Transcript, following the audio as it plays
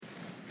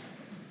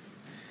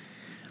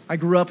I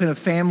grew up in a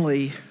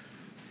family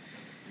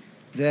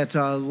that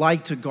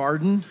liked to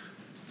garden.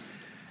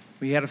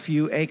 We had a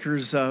few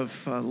acres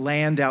of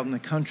land out in the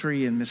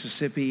country in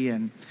Mississippi,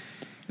 and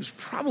it was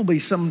probably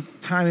some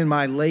time in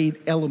my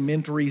late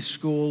elementary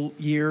school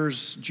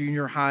years,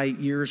 junior high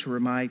years, where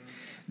my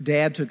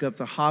dad took up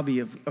the hobby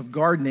of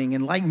gardening.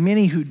 And like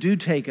many who do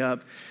take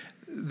up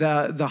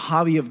the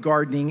hobby of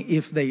gardening,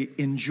 if they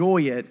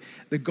enjoy it,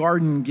 the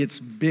garden gets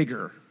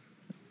bigger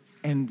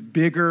and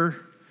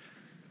bigger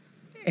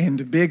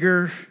and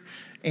bigger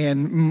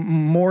and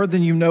more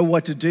than you know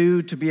what to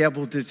do to be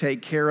able to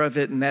take care of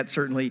it. And that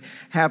certainly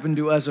happened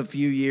to us a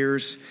few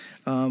years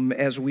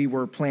as we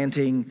were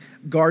planting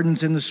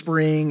gardens in the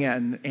spring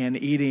and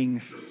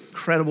eating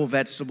incredible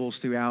vegetables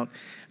throughout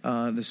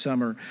the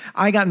summer.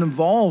 I got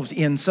involved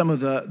in some of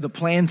the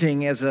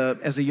planting as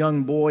a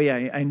young boy.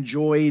 I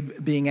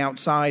enjoyed being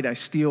outside. I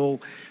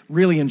still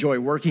really enjoy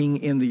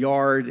working in the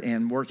yard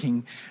and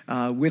working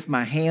with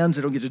my hands.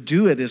 I don't get to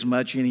do it as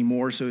much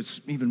anymore, so it's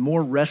even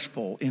more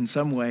restful in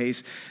some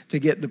ways to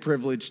get the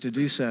privilege to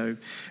do so.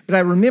 But I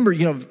remember,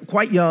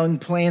 quite young,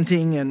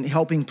 planting and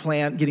helping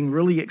plant, getting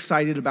really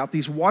excited about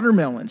these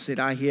watermelons that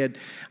I had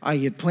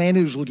planted.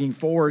 I was looking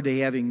forward to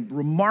having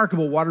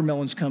remarkable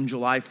watermelons come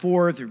July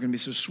 4th. They're going to be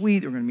so sweet.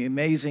 They're going to be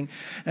amazing.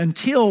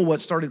 Until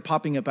what started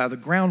popping up out of the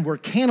ground were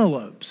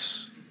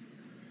cantaloupes.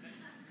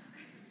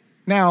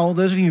 Now,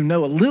 those of you who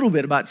know a little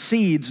bit about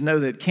seeds know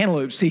that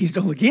cantaloupe seeds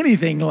don't look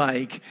anything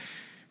like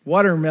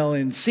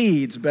watermelon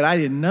seeds, but I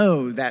didn't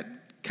know that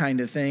kind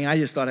of thing. I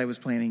just thought I was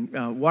planting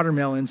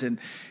watermelons, and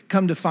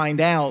come to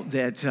find out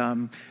that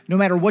no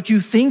matter what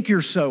you think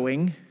you're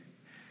sowing,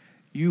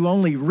 you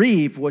only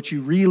reap what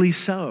you really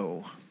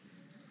sow.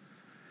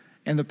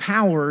 And the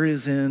power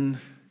is in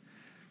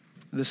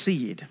the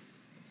seed.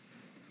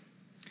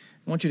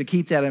 I want you to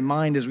keep that in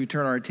mind as we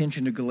turn our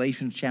attention to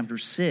Galatians chapter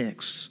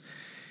 6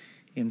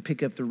 and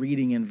pick up the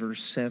reading in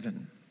verse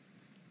 7.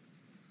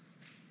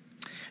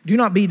 Do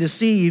not be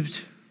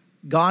deceived,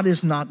 God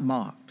is not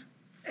mocked.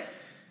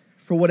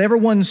 For whatever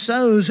one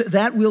sows,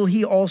 that will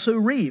he also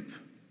reap.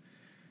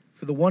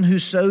 For the one who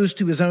sows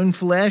to his own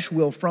flesh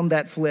will from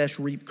that flesh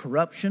reap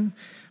corruption,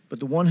 but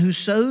the one who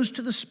sows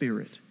to the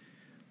Spirit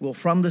will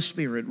from the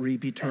Spirit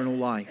reap eternal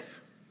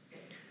life.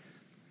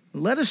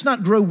 Let us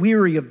not grow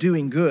weary of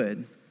doing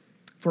good,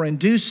 for in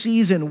due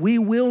season we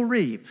will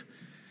reap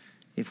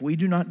if we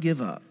do not give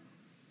up.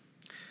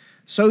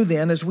 So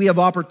then, as we have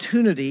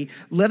opportunity,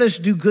 let us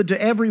do good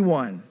to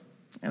everyone,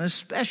 and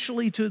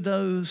especially to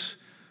those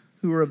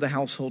who are of the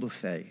household of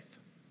faith.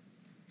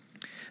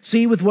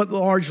 See with what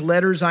large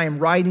letters I am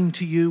writing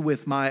to you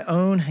with my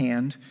own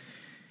hand.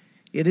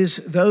 It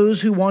is those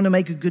who want to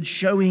make a good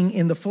showing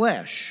in the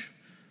flesh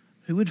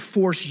who would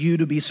force you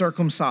to be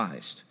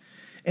circumcised,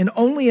 and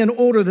only in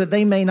order that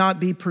they may not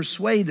be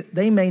persuaded,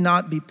 they may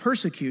not be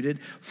persecuted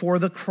for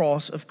the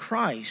cross of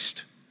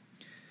Christ.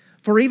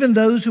 For even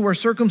those who are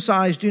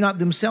circumcised do not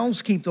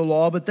themselves keep the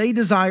law, but they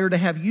desire to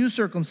have you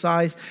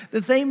circumcised,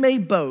 that they may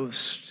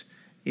boast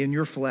in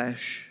your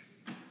flesh.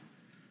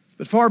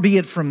 But far be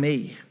it from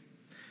me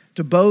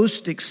to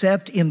boast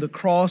except in the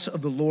cross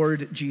of the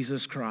Lord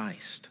Jesus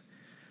Christ,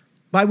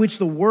 by which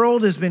the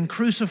world has been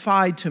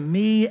crucified to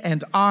me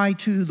and I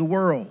to the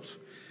world.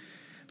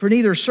 For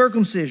neither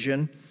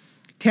circumcision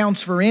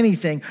counts for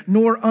anything,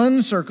 nor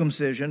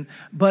uncircumcision,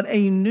 but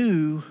a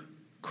new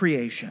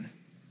creation.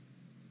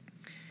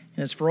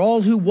 And as for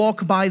all who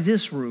walk by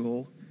this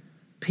rule,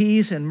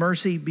 peace and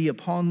mercy be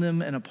upon them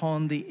and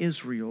upon the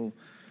Israel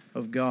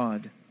of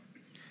God.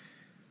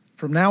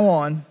 From now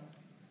on,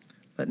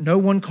 let no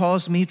one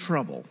cause me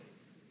trouble,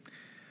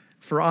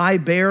 for I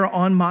bear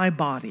on my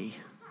body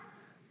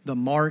the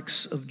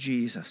marks of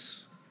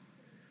Jesus.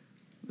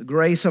 The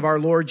grace of our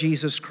Lord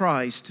Jesus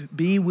Christ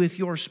be with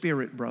your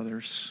spirit,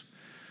 brothers.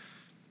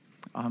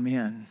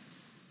 Amen.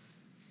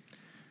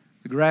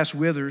 The grass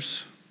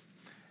withers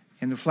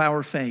and the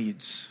flower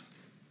fades,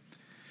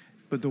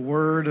 but the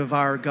word of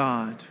our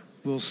God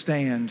will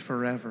stand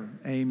forever.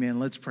 Amen.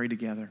 Let's pray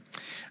together.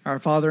 Our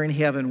Father in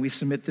heaven, we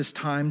submit this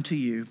time to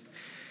you.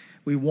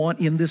 We want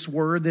in this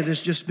word that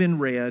has just been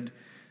read,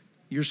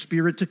 your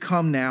Spirit to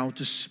come now,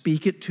 to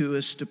speak it to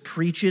us, to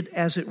preach it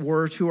as it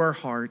were to our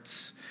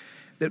hearts,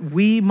 that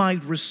we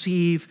might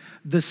receive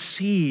the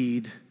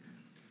seed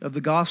of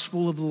the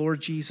gospel of the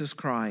Lord Jesus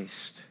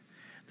Christ,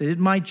 that it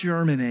might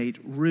germinate,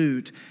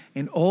 root,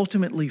 and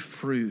ultimately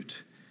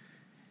fruit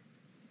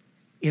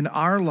in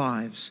our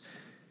lives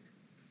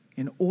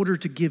in order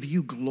to give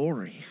you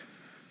glory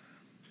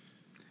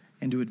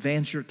and to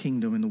advance your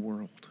kingdom in the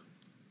world.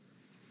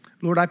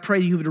 Lord, I pray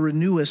you would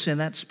renew us in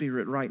that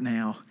spirit right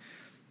now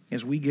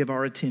as we give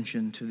our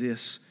attention to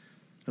this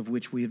of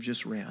which we have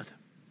just read.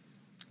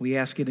 We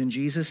ask it in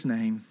Jesus'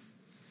 name.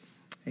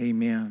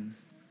 Amen.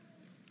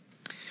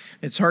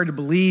 It's hard to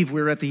believe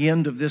we're at the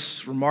end of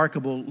this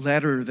remarkable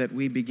letter that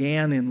we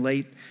began in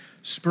late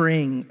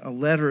spring, a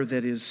letter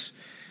that is,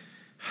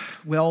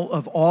 well,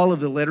 of all of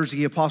the letters of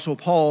the Apostle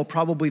Paul,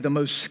 probably the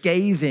most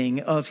scathing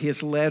of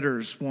his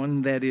letters,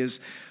 one that is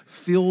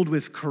filled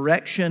with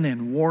correction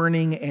and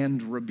warning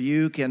and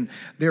rebuke, and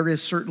there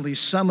is certainly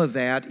some of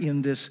that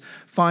in this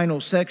final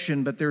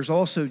section, but there's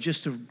also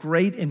just a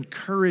great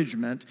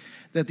encouragement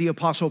that the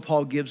Apostle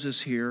Paul gives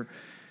us here,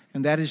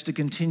 and that is to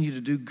continue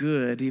to do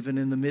good even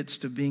in the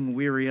midst of being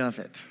weary of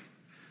it.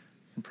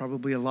 And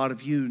probably a lot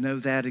of you know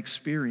that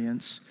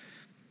experience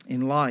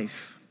in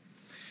life.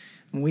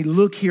 When we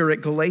look here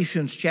at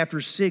Galatians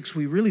chapter 6,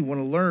 we really want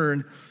to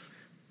learn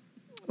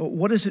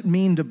what does it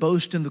mean to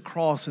boast in the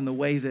cross in the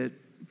way that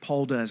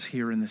Paul does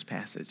here in this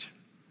passage.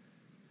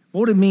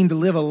 What would it mean to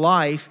live a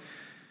life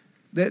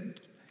that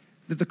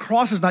the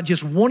cross is not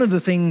just one of the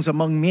things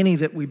among many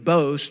that we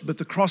boast, but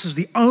the cross is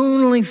the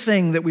only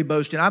thing that we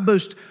boast in. I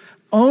boast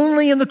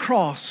only in the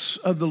cross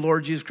of the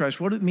Lord Jesus Christ.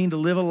 What would it mean to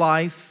live a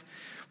life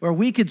where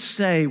we could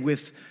say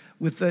with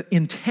the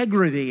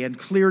integrity and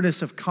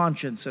clearness of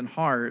conscience and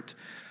heart,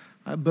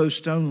 I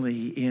boast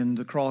only in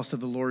the cross of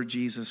the Lord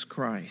Jesus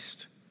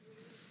Christ?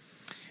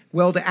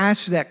 Well, to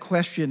answer that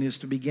question is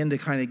to begin to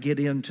kind of get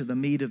into the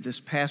meat of this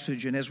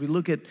passage. And as we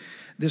look at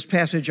this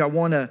passage, I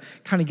want to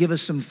kind of give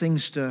us some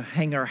things to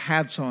hang our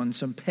hats on,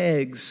 some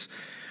pegs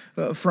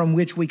from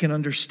which we can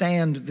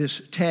understand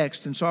this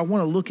text. And so I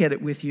want to look at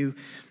it with you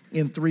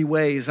in three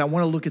ways. I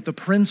want to look at the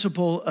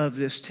principle of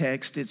this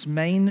text, its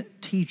main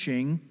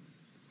teaching.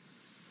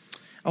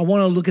 I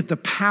want to look at the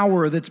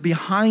power that's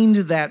behind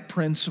that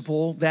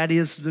principle, that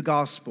is the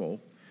gospel.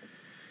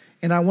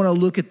 And I want to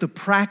look at the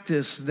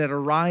practice that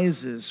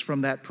arises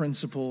from that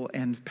principle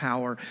and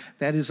power.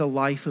 That is a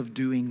life of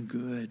doing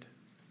good.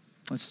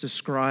 That's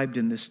described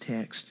in this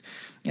text.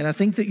 And I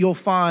think that you'll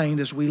find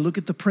as we look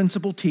at the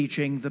principle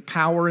teaching, the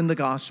power in the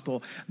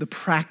gospel, the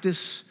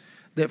practice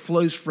that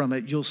flows from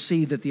it, you'll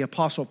see that the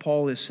Apostle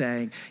Paul is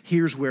saying,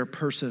 here's where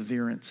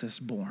perseverance is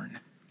born.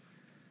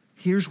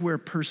 Here's where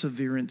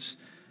perseverance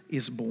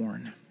is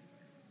born.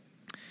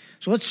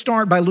 So let's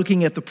start by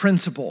looking at the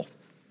principle.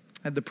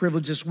 I had the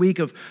privilege this week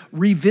of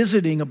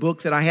revisiting a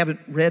book that I haven't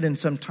read in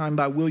some time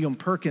by William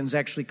Perkins,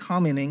 actually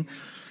commenting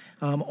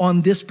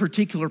on this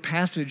particular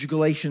passage,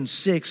 Galatians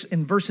 6,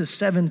 in verses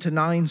 7 to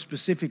 9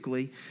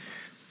 specifically.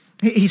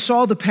 He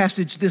saw the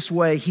passage this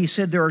way. He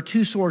said there are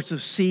two sorts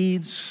of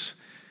seeds,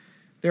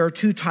 there are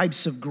two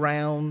types of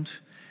ground,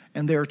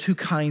 and there are two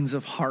kinds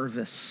of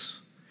harvests.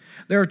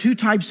 There are two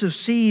types of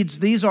seeds.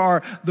 These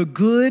are the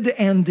good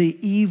and the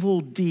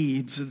evil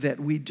deeds that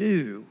we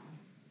do.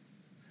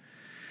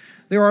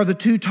 There are the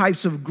two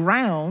types of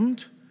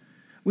ground,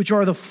 which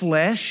are the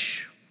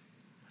flesh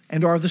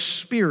and are the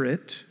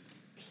spirit.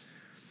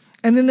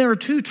 And then there are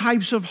two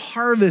types of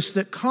harvest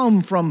that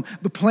come from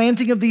the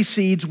planting of these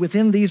seeds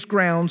within these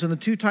grounds. And the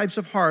two types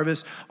of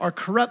harvest are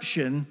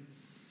corruption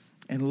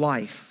and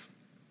life.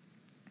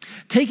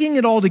 Taking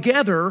it all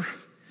together,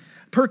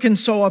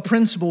 Perkins saw a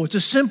principle. It's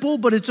a simple,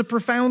 but it's a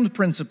profound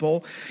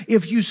principle.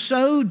 If you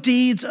sow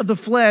deeds of the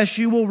flesh,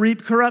 you will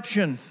reap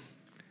corruption.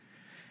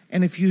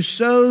 And if you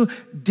sow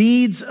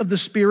deeds of the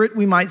Spirit,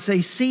 we might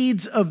say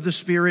seeds of the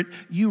Spirit,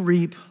 you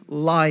reap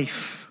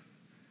life.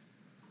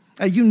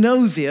 You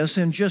know this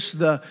in just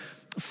the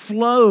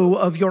flow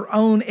of your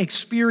own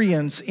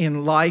experience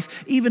in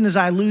life, even as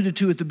I alluded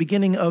to at the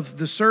beginning of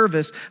the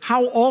service,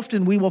 how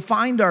often we will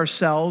find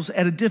ourselves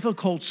at a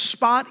difficult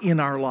spot in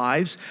our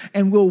lives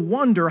and we'll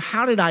wonder,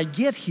 how did I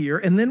get here?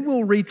 And then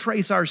we'll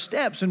retrace our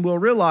steps and we'll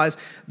realize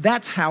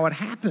that's how it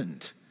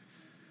happened.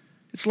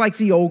 It's like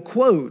the old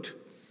quote,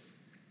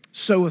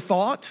 sow a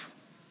thought,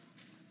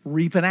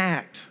 reap an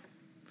act.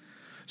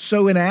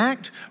 Sow an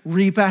act,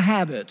 reap a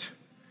habit.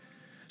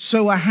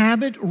 Sow a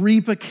habit,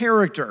 reap a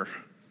character.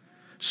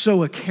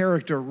 Sow a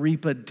character,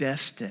 reap a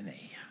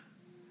destiny.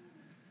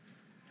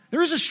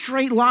 There is a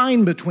straight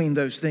line between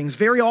those things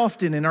very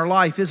often in our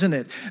life, isn't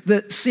it?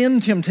 The sin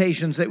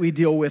temptations that we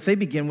deal with, they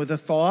begin with a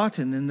thought,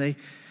 and then they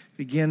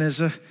begin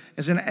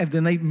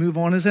then they move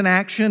on as an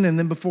action, and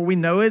then before we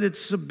know it,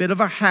 it's a bit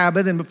of a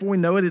habit, and before we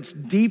know it, it's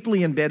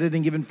deeply embedded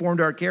and given form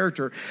to our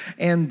character,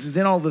 and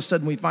then all of a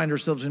sudden we find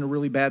ourselves in a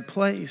really bad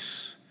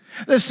place.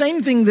 The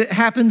same thing that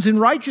happens in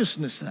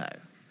righteousness, though.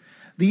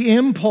 The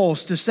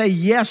impulse to say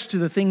yes to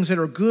the things that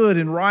are good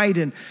and right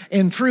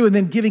and true, and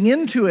then giving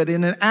into it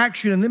in an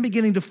action, and then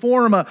beginning to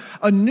form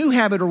a new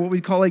habit, or what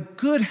we call a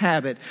good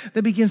habit,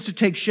 that begins to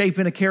take shape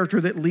in a character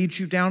that leads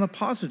you down a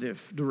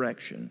positive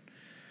direction.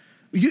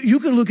 You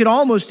can look at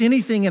almost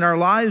anything in our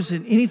lives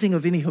and anything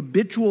of any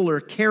habitual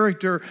or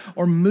character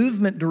or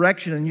movement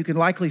direction, and you can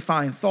likely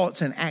find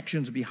thoughts and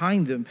actions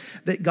behind them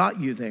that got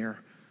you there.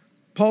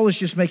 Paul is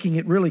just making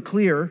it really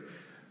clear.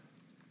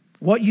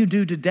 What you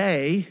do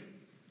today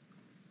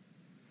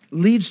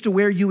leads to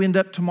where you end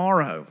up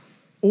tomorrow.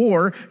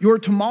 Or your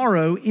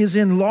tomorrow is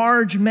in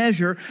large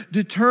measure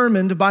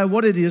determined by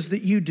what it is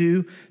that you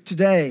do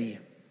today.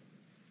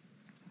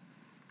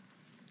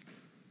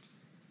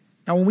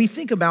 Now, when we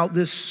think about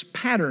this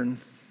pattern,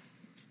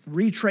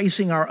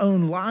 retracing our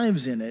own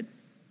lives in it,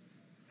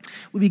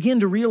 we begin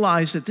to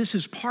realize that this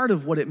is part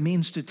of what it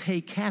means to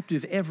take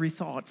captive every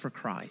thought for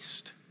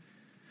Christ.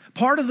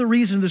 Part of the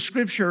reason the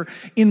Scripture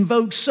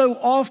invokes so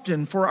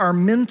often for our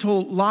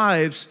mental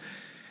lives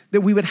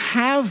that we would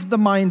have the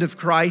mind of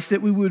Christ,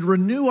 that we would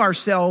renew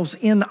ourselves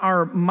in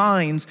our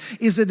minds,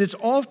 is that it's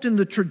often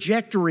the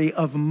trajectory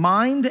of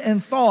mind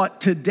and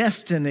thought to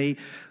destiny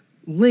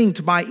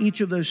linked by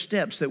each of those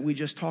steps that we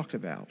just talked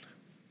about.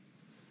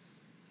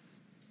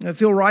 Now,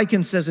 Phil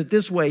Ryken says it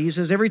this way. He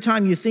says, every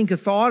time you think a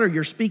thought or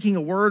you're speaking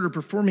a word or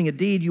performing a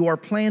deed, you are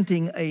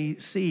planting a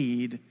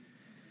seed.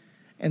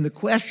 And the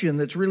question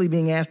that's really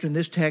being asked in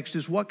this text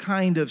is, what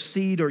kind of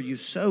seed are you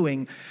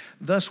sowing?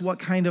 Thus, what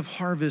kind of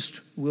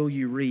harvest will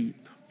you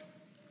reap?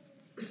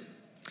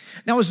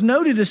 Now, as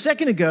noted a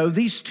second ago,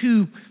 these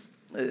two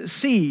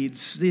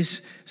seeds,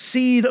 this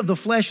seed of the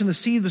flesh and the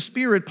seed of the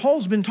Spirit,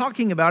 Paul's been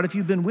talking about, if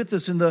you've been with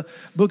us in the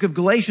book of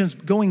Galatians,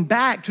 going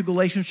back to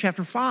Galatians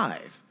chapter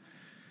 5.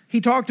 He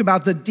talked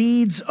about the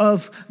deeds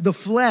of the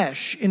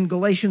flesh in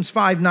Galatians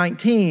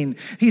 5:19.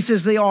 He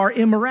says they are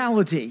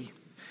immorality,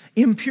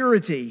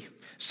 impurity,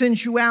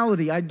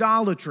 sensuality,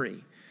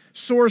 idolatry,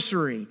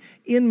 sorcery,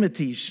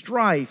 enmity,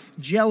 strife,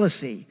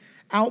 jealousy,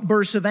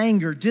 outbursts of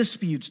anger,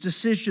 disputes,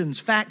 decisions,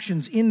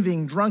 factions,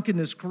 envying,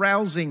 drunkenness,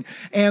 carousing,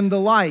 and the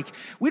like.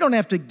 We don't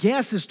have to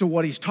guess as to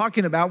what he's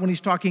talking about when he's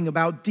talking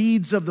about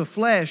deeds of the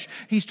flesh.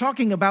 He's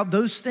talking about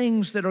those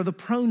things that are the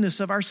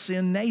proneness of our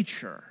sin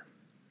nature.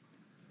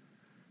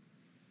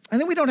 And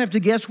then we don't have to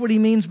guess what he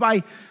means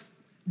by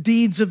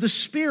deeds of the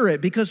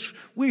Spirit, because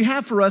we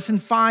have for us in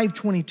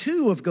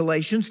 5:22 of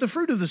Galatians the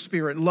fruit of the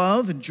Spirit: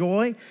 love and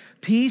joy,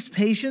 peace,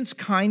 patience,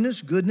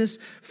 kindness, goodness,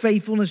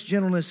 faithfulness,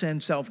 gentleness,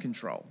 and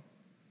self-control.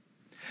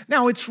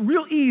 Now, it's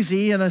real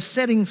easy in a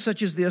setting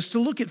such as this to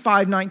look at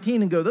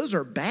 5:19 and go, those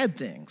are bad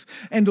things.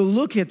 And to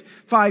look at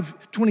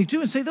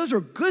 5:22 and say, those are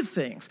good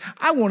things.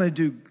 I want to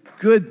do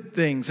good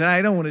things and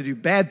I don't want to do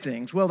bad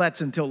things. Well, that's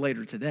until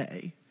later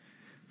today.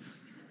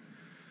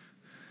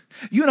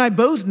 You and I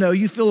both know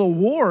you feel a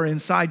war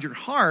inside your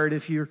heart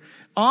if you're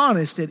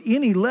honest at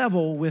any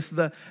level with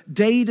the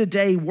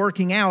day-to-day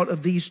working out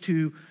of these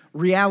two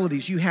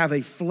realities. You have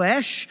a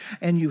flesh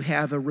and you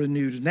have a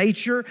renewed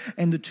nature,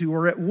 and the two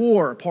are at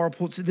war. Paul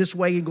puts it this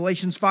way in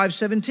Galatians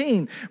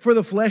 5:17. For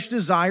the flesh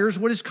desires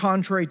what is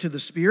contrary to the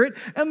Spirit,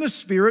 and the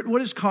Spirit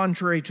what is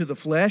contrary to the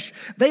flesh.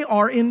 They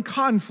are in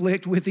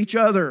conflict with each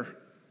other.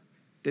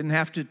 Didn't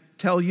have to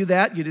tell you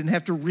that. You didn't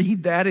have to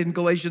read that in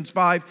Galatians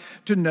 5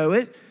 to know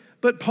it.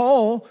 But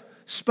Paul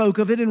spoke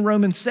of it in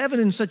Romans 7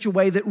 in such a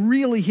way that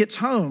really hits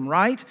home,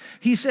 right?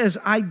 He says,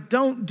 I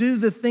don't do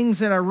the things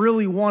that I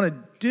really want to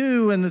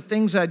do, and the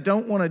things I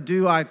don't want to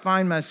do, I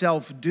find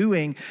myself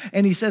doing.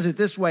 And he says it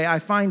this way: I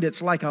find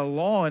it's like a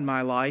law in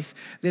my life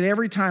that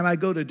every time I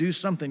go to do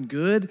something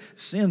good,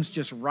 sin's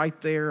just right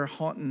there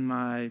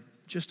haunting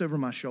just over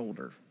my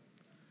shoulder.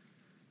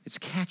 It's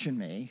catching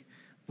me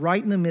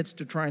right in the midst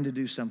of trying to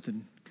do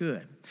something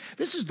good.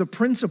 This is the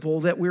principle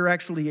that we're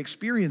actually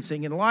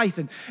experiencing in life.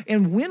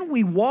 And when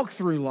we walk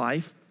through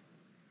life,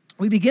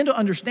 we begin to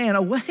understand,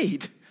 oh,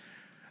 wait,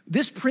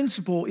 this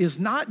principle is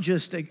not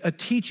just a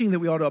teaching that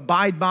we ought to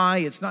abide by.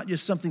 It's not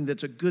just something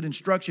that's a good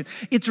instruction.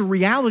 It's a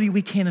reality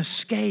we can't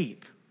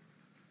escape.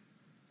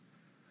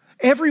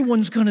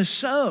 Everyone's going to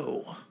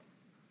sow.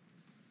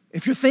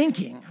 If you're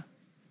thinking,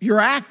 you're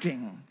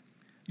acting,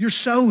 you're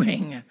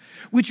sowing,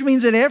 which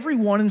means that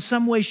everyone in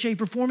some way, shape,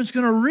 or form is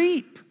going to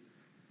reap.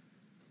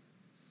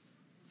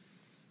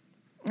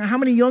 How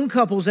many young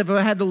couples have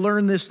had to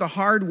learn this the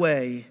hard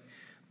way,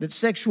 that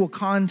sexual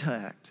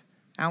contact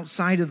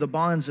outside of the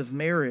bonds of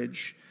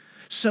marriage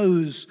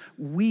sows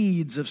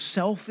weeds of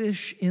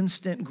selfish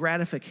instant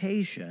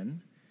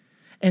gratification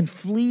and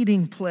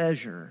fleeting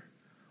pleasure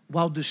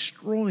while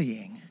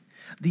destroying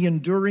the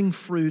enduring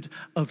fruit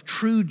of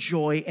true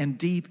joy and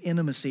deep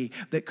intimacy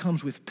that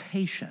comes with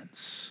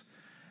patience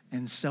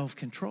and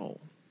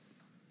self-control?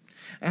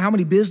 And how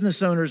many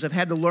business owners have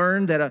had to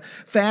learn that a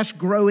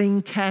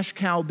fast-growing cash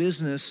cow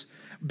business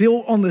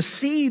built on the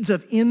seeds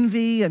of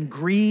envy and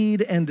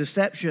greed and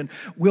deception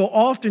will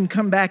often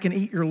come back and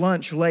eat your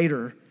lunch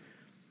later?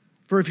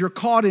 For if you're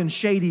caught in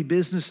shady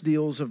business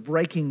deals of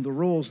breaking the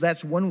rules,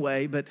 that's one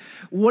way. But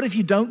what if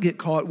you don't get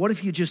caught? What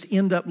if you just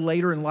end up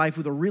later in life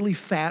with a really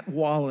fat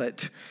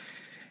wallet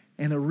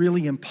and a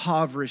really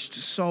impoverished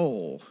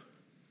soul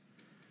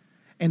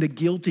and a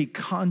guilty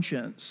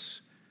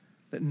conscience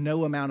that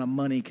no amount of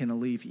money can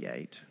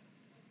alleviate?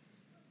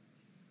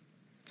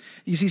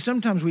 You see,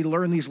 sometimes we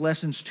learn these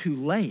lessons too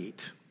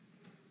late.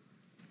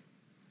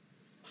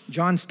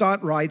 John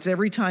Stott writes,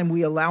 every time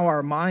we allow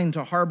our mind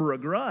to harbor a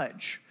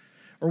grudge,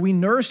 or we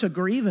nurse a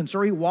grievance, or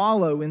we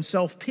wallow in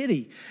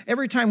self-pity,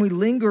 every time we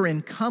linger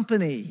in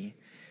company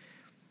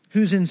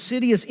whose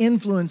insidious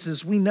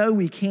influences we know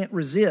we can't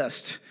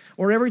resist,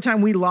 or every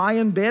time we lie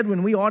in bed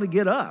when we ought to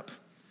get up,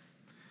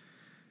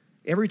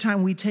 every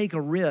time we take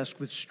a risk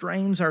which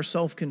strains our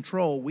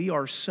self-control, we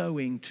are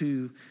sowing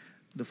to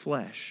the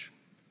flesh.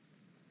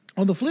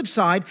 On the flip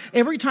side,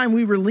 every time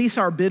we release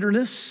our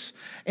bitterness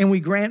and we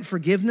grant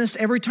forgiveness,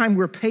 every time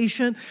we're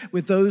patient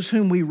with those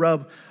whom we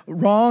rub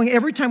wrong,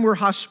 every time we're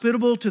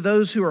hospitable to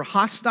those who are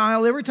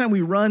hostile, every time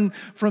we run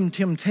from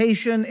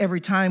temptation,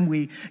 every time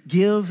we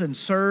give and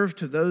serve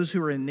to those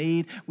who are in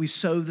need, we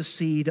sow the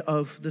seed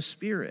of the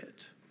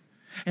Spirit.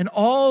 And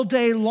all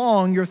day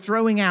long, you're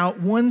throwing out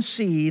one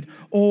seed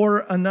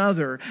or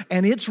another.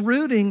 And it's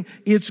rooting,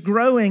 it's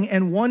growing,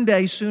 and one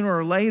day, sooner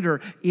or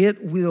later,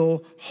 it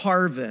will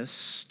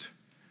harvest.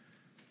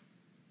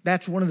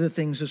 That's one of the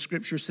things the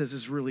Scripture says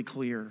is really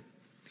clear.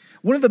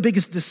 One of the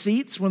biggest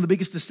deceits, one of the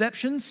biggest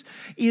deceptions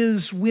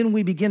is when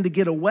we begin to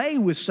get away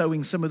with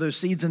sowing some of those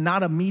seeds and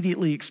not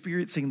immediately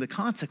experiencing the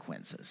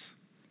consequences.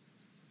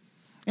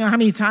 You know, how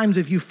many times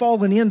have you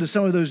fallen into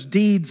some of those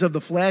deeds of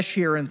the flesh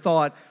here and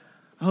thought,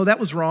 oh, that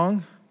was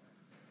wrong.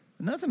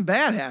 Nothing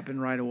bad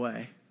happened right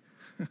away.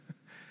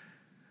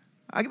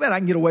 I bet I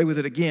can get away with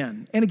it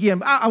again. And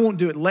again, I won't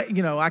do it.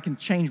 You know, I can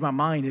change my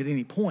mind at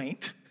any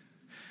point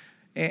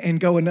and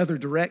go another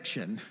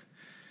direction.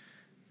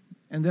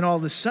 And then all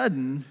of a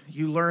sudden,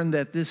 you learn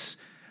that this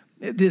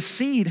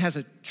seed has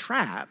a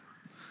trap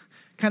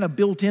kind of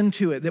built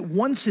into it, that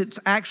once it's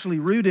actually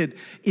rooted,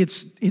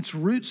 its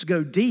roots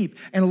go deep.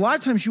 And a lot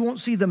of times you won't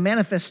see the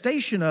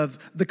manifestation of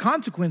the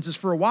consequences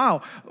for a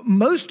while.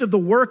 Most of the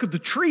work of the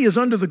tree is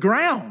under the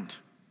ground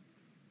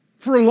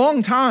for a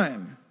long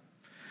time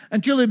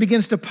until it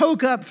begins to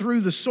poke up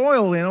through the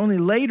soil and only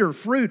later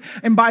fruit.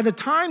 And by the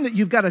time that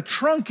you've got a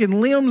trunk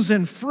and limbs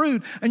and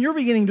fruit and you're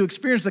beginning to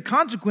experience the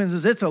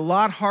consequences, it's a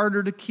lot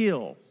harder to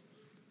kill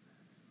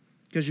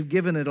because you've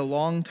given it a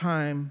long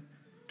time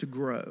to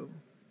grow.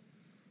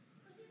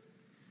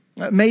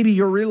 Maybe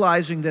you're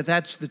realizing that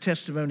that's the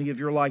testimony of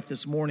your life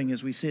this morning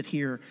as we sit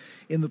here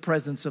in the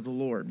presence of the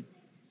Lord.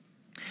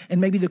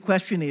 And maybe the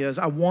question is,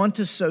 I want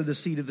to sow the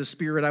seed of the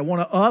Spirit. I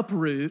want to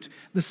uproot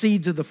the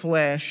seeds of the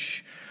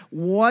flesh.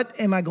 What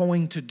am I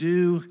going to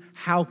do?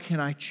 How can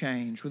I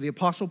change? Well, the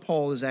Apostle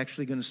Paul is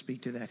actually going to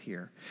speak to that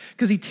here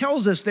because he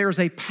tells us there's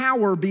a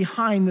power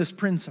behind this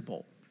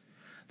principle.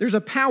 There's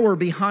a power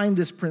behind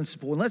this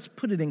principle, and let's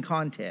put it in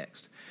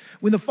context.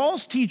 When the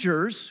false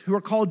teachers, who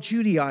are called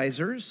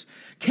Judaizers,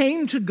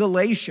 came to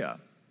Galatia,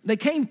 they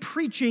came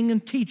preaching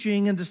and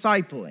teaching and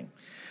discipling.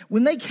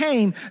 When they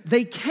came,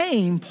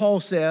 Paul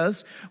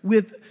says,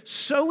 with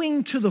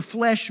sowing to the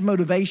flesh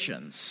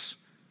motivations.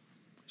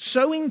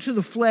 Sowing to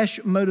the flesh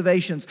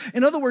motivations.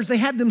 In other words, they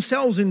had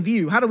themselves in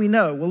view. How do we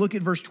know? Well, look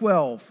at verse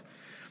 12.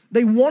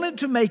 They wanted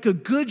to make a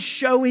good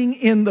showing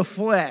in the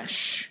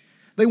flesh.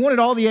 They wanted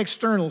all the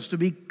externals to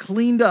be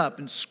cleaned up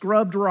and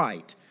scrubbed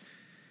right.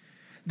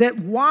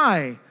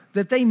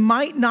 That they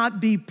might not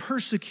be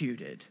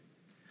persecuted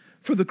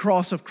for the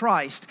cross of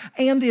Christ,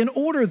 and in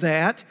order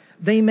that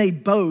they may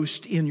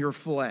boast in your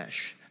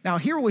flesh. Now,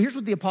 here's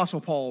what the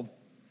Apostle Paul's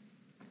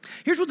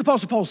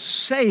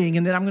saying,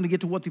 and then I'm going to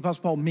get to what the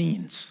Apostle Paul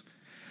means.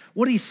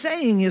 What he's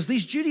saying is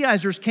these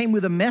Judaizers came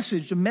with a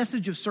message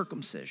of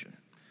circumcision.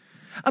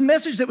 A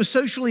message that was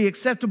socially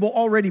acceptable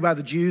already by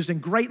the Jews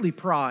and greatly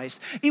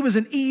prized. It was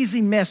an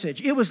easy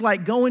message. It was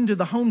like going to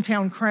the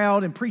hometown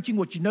crowd and preaching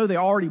what you know they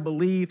already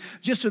believe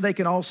just so they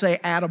can all say,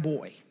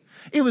 attaboy.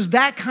 It was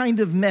that kind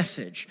of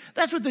message.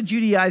 That's what the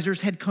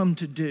Judaizers had come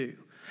to do.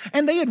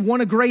 And they had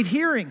won a great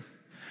hearing.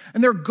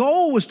 And their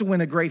goal was to win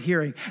a great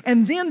hearing.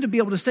 And then to be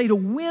able to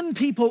win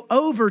people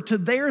over to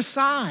their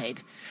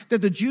side.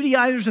 That the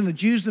Judaizers and the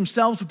Jews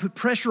themselves would put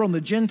pressure on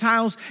the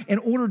Gentiles in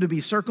order to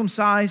be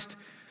circumcised.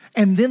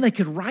 And then they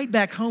could write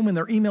back home in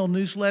their email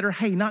newsletter,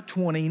 hey, not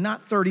 20,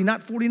 not 30,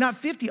 not 40, not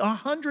 50,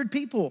 100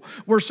 people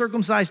were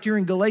circumcised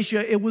during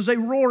Galatia. It was a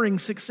roaring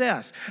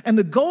success. And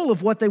the goal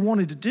of what they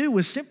wanted to do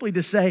was simply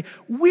to say,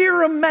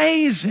 we're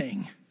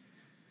amazing.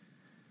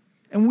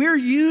 And we're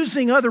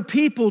using other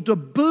people to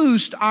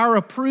boost our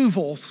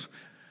approvals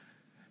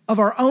of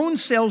our own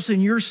selves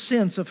and your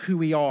sense of who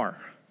we are.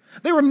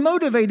 They were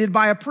motivated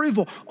by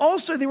approval.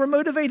 Also, they were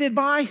motivated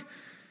by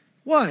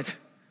what?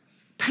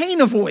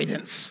 Pain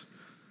avoidance.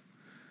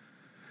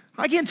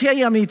 I can't tell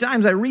you how many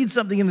times I read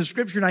something in the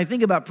Scripture and I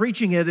think about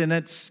preaching it, and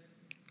it's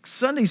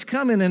Sunday's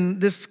coming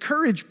and this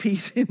courage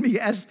piece in me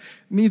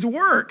needs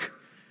work.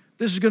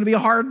 This is going to be a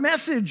hard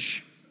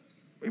message.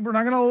 People are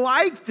not going to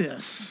like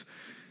this.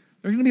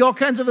 There are going to be all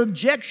kinds of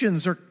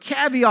objections or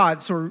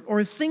caveats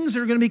or things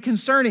that are going to be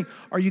concerning.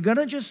 Are you going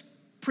to just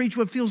preach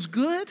what feels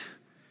good?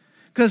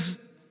 Because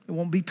it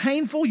won't be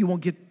painful. You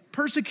won't get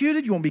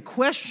persecuted. You won't be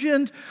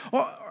questioned.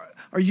 Or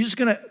are you just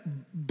going to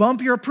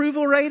bump your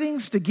approval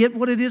ratings to get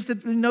what it is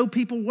that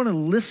people want to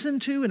listen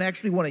to and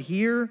actually want to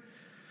hear?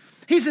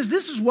 He says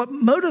this is what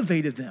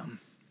motivated them.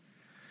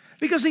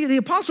 Because the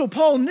Apostle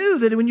Paul knew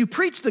that when you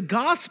preach the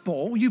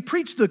gospel, you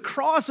preach the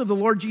cross of the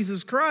Lord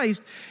Jesus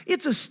Christ,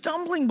 it's a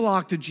stumbling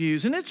block to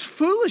Jews and it's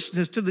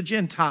foolishness to the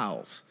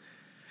Gentiles.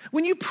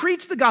 When you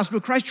preach the gospel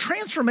of Christ,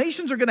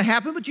 transformations are going to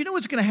happen, but you know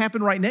what's going to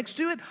happen right next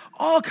to it?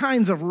 All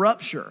kinds of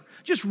rupture.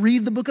 Just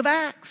read the book of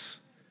Acts.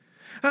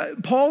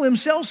 Paul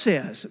himself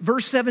says,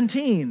 verse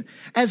 17,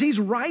 as he's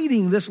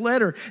writing this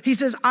letter, he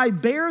says, I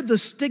bear the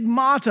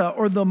stigmata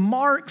or the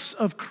marks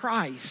of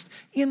Christ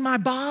in my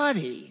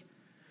body.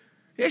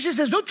 He actually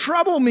says, don't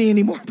trouble me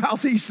anymore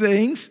about these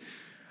things.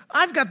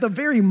 I've got the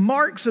very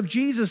marks of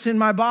Jesus in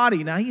my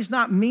body. Now, he's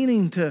not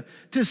meaning to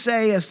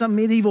say, as some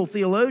medieval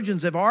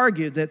theologians have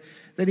argued,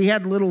 that he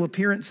had little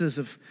appearances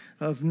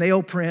of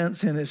nail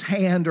prints in his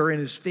hand or in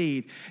his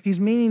feet. He's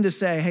meaning to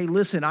say, hey,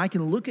 listen, I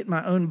can look at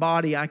my own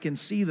body. I can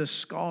see the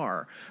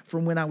scar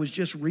from when I was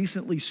just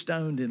recently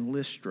stoned in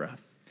Lystra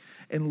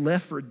and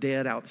left for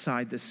dead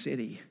outside the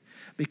city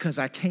because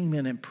I came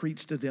in and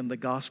preached to them the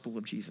gospel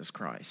of Jesus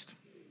Christ.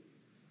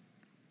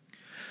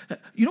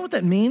 You know what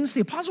that means?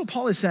 The Apostle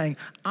Paul is saying,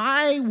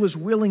 I was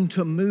willing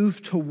to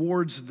move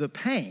towards the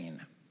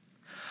pain.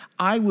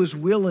 I was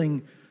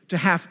willing to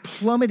have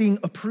plummeting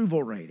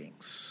approval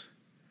ratings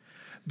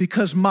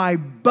because my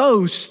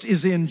boast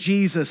is in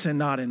Jesus and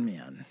not in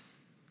men.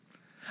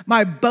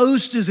 My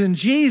boast is in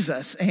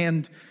Jesus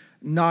and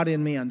not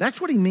in men. That's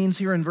what he means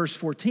here in verse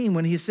 14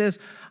 when he says,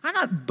 I'm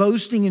not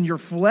boasting in your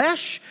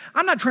flesh.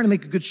 I'm not trying to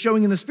make a good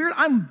showing in the Spirit.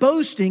 I'm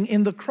boasting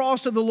in the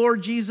cross of the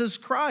Lord Jesus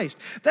Christ.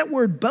 That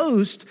word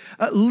boast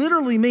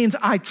literally means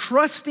I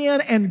trust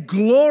in and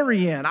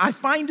glory in. I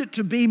find it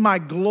to be my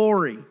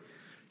glory.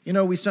 You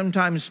know, we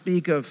sometimes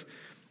speak of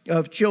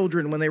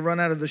children when they run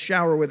out of the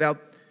shower without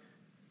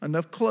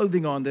enough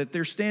clothing on, that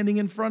they're standing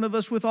in front of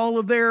us with all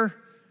of their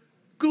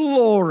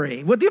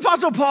glory. What the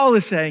Apostle Paul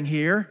is saying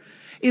here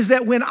is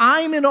that when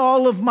I'm in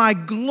all of my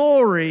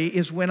glory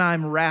is when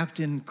I'm wrapped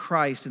in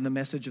Christ in the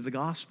message of the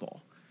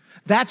gospel.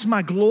 That's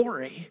my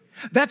glory.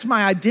 That's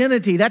my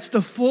identity. That's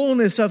the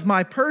fullness of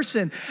my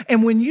person.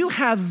 And when you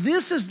have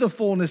this as the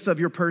fullness of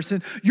your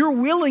person, you're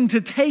willing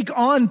to take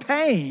on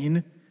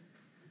pain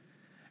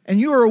and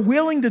you are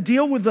willing to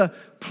deal with the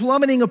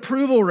plummeting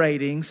approval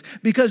ratings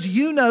because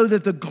you know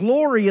that the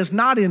glory is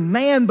not in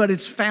man, but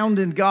it's found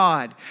in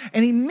God.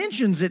 And he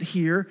mentions it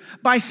here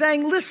by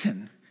saying,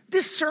 listen,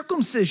 this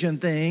circumcision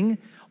thing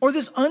or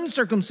this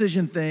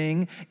uncircumcision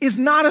thing is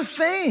not a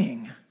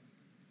thing.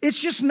 It's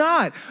just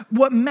not.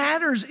 What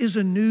matters is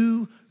a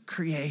new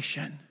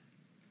creation.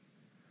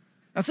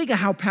 Now think of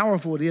how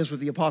powerful it is what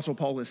the Apostle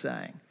Paul is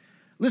saying.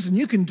 Listen,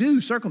 you can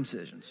do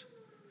circumcisions.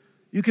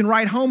 You can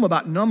write home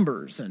about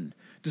numbers and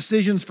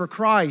decisions for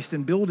Christ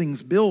and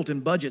buildings built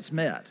and budgets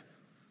met.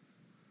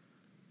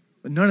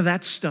 But none of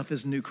that stuff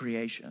is new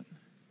creation.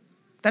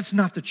 That's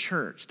not the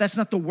church. That's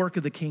not the work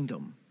of the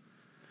kingdom.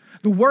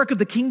 The work of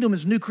the kingdom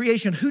is new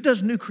creation. Who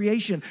does new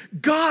creation?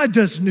 God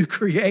does new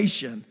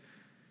creation.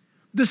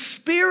 The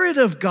Spirit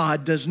of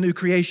God does new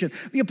creation.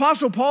 The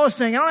Apostle Paul is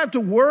saying, I don't have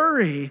to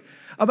worry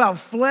about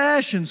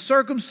flesh and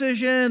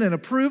circumcision and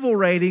approval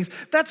ratings.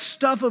 That's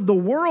stuff of the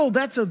world.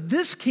 That's of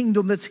this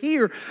kingdom that's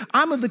here.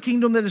 I'm of the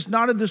kingdom that is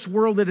not of this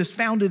world, that is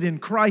founded in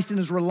Christ and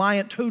is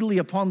reliant totally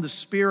upon the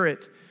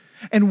Spirit.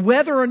 And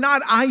whether or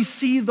not I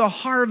see the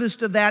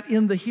harvest of that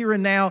in the here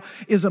and now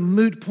is a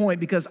moot point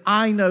because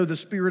I know the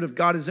Spirit of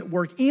God is at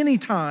work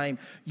anytime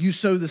you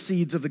sow the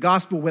seeds of the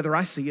gospel, whether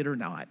I see it or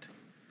not.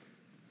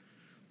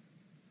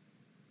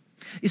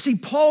 You see,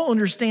 Paul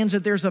understands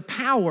that there's a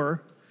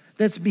power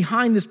that's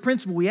behind this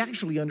principle. He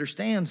actually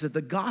understands that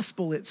the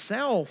gospel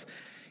itself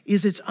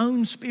is its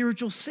own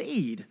spiritual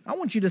seed. I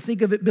want you to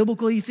think of it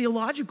biblically,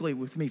 theologically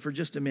with me for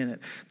just a minute.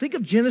 Think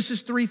of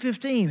Genesis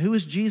 3:15. Who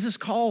is Jesus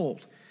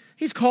called?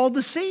 He's called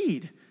the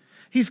seed.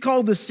 He's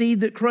called the seed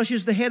that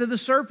crushes the head of the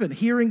serpent.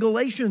 Here in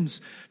Galatians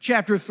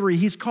chapter 3,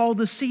 he's called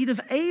the seed of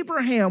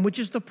Abraham, which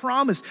is the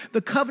promise,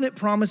 the covenant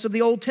promise of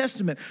the Old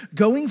Testament,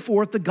 going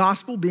forth the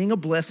gospel being a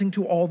blessing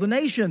to all the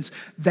nations.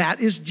 That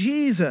is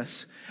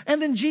Jesus.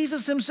 And then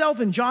Jesus himself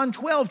in John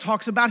 12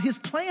 talks about his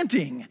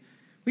planting.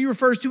 He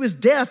refers to his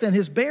death and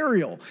his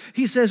burial.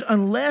 He says,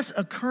 unless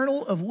a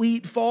kernel of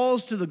wheat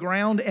falls to the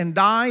ground and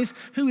dies,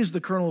 who is the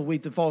kernel of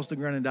wheat that falls to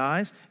the ground and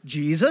dies?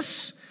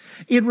 Jesus.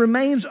 It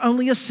remains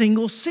only a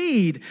single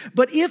seed.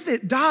 But if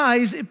it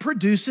dies, it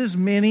produces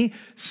many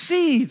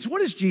seeds.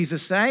 What is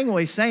Jesus saying? Well,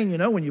 he's saying,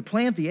 when you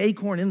plant the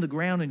acorn in the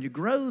ground and you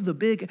grow the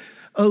big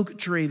oak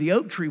tree, the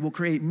oak tree will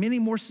create many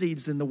more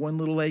seeds than the one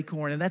little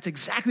acorn. And that's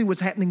exactly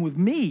what's happening with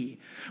me.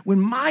 When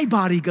my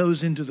body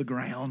goes into the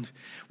ground,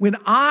 when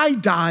I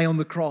die on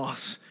the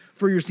cross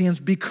for your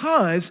sins,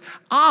 because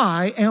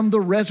I am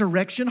the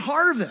resurrection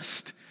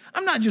harvest.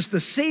 I'm not just the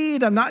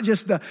seed, I'm not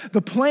just the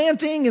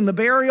planting and the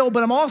burial,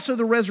 but I'm also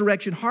the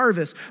resurrection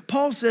harvest.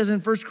 Paul says in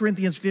 1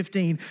 Corinthians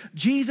 15,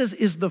 Jesus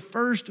is the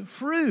first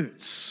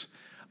fruits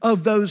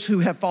of those who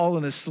have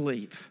fallen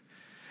asleep.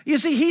 You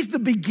see, he's the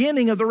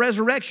beginning of the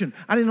resurrection.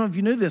 I didn't know if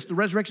you knew this, the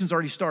resurrection's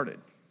already started.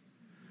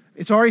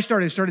 It's already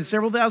started. It started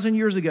several thousand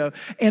years ago.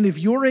 And if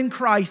you're in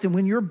Christ and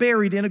when you're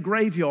buried in a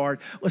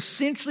graveyard,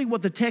 essentially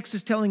what the text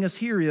is telling us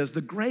here is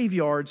the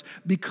graveyards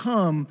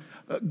become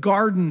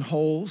garden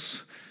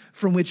holes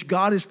from which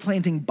God is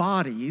planting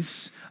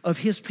bodies of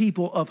his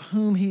people of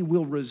whom he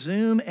will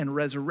resume and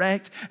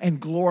resurrect and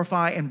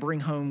glorify and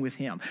bring home with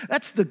him.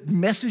 That's the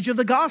message of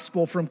the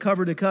gospel from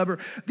cover to cover.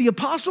 The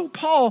Apostle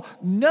Paul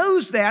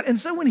knows that, and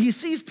so when he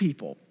sees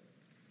people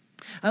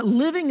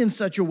living in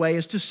such a way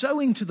as to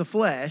sowing to the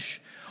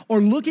flesh, or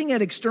looking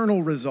at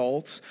external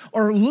results,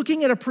 or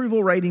looking at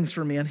approval ratings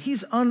for men,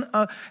 he's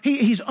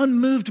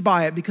unmoved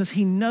by it because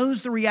he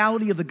knows the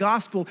reality of the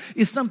gospel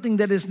is something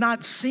that is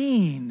not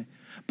seen,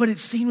 but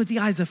it's seen with the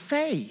eyes of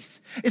faith.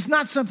 It's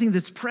not something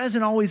that's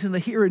present always in the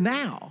here and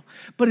now,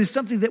 but it's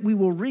something that we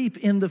will reap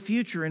in the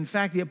future. In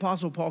fact, the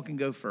Apostle Paul can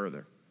go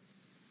further.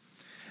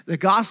 The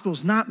gospel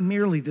is not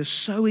merely the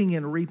sowing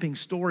and reaping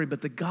story,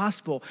 but the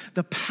gospel,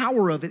 the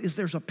power of it is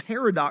there's a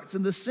paradox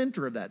in the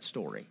center of that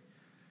story.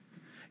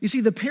 You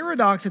see, the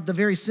paradox at the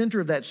very center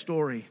of that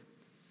story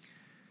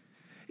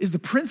is the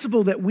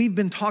principle that we've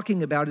been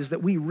talking about, is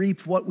that we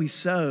reap what we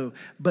sow.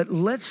 But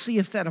let's see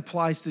if that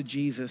applies to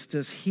Jesus.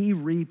 Does he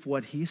reap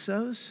what he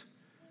sows?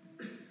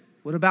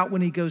 What about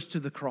when he goes to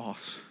the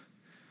cross?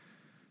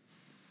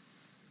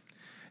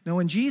 Now,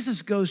 when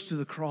Jesus goes to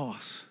the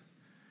cross,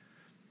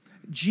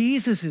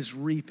 Jesus is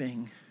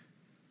reaping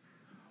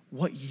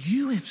what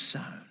you have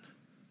sown.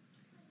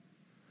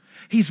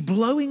 He's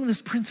blowing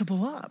this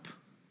principle up.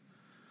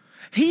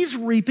 He's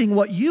reaping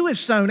what you have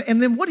sown,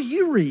 and then what do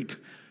you reap?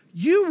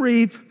 You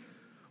reap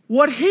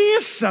what he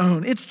has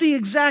sown. It's the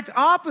exact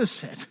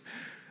opposite.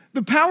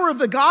 The power of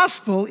the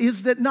gospel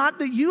is that not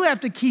that you have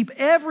to keep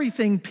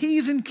everything,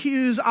 P's and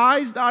Q's,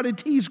 I's dotted,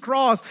 T's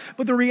crossed,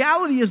 but the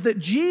reality is that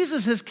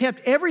Jesus has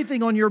kept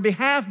everything on your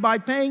behalf by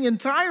paying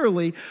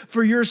entirely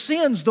for your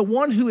sins, the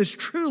one who has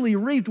truly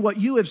reaped what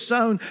you have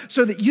sown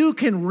so that you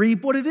can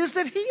reap what it is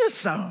that he has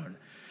sown.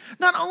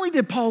 Not only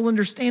did Paul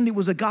understand it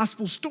was a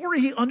gospel story,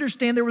 he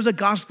understood there was a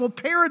gospel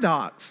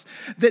paradox,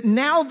 that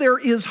now there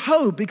is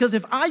hope. Because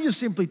if I just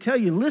simply tell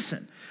you,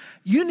 listen,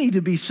 you need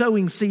to be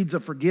sowing seeds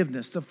of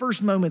forgiveness. The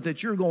first moment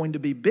that you're going to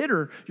be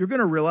bitter, you're going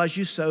to realize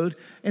you sowed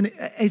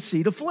a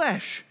seed of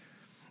flesh.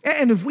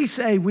 And if we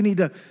say we need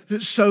to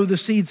sow the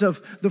seeds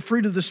of the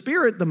fruit of the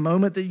Spirit, the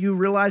moment that you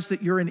realize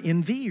that you're in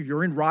envy, or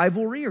you're in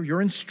rivalry, or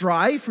you're in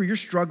strife, or you're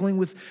struggling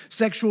with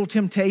sexual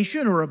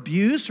temptation or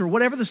abuse, or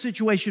whatever the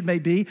situation may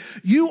be,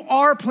 you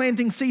are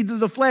planting seeds of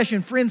the flesh.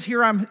 And friends,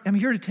 here I'm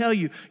here to tell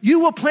you,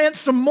 you will plant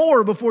some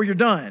more before you're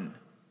done.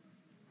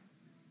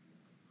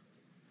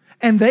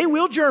 And they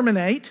will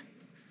germinate,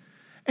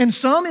 and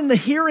some in the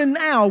here and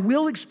now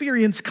will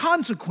experience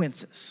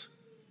consequences.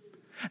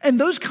 And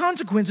those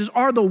consequences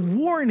are the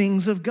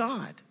warnings of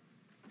God.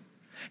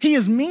 He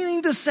is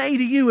meaning to say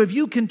to you, if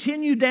you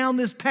continue down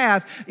this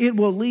path, it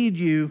will lead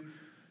you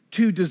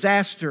to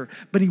disaster.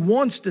 But he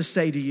wants to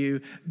say to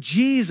you,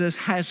 Jesus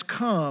has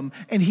come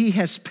and he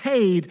has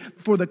paid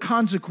for the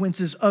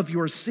consequences of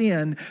your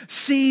sin.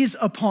 Seize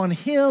upon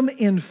him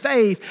in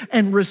faith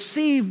and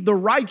receive the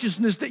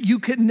righteousness that you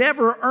could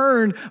never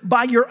earn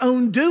by your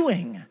own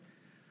doing.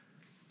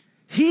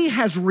 He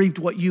has reaped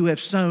what you have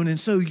sown, and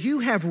so you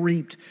have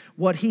reaped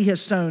what he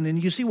has sown.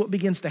 And you see what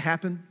begins to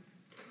happen?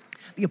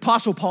 The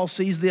Apostle Paul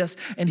sees this,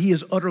 and he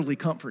is utterly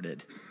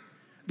comforted.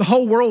 The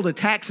whole world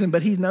attacks him,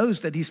 but he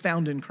knows that he's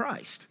found in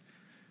Christ.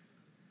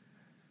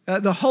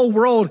 The whole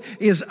world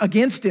is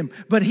against him,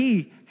 but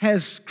he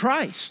has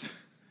Christ.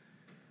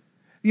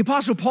 The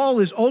Apostle Paul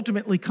is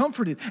ultimately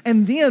comforted.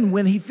 And then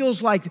when he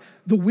feels like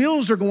the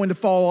wheels are going to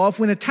fall off,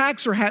 when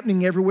attacks are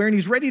happening everywhere and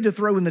he's ready to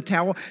throw in the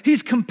towel,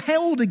 he's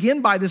compelled again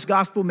by this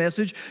gospel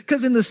message,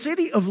 because in the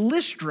city of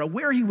Lystra,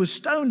 where he was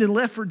stoned and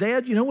left for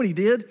dead, you know what he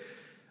did?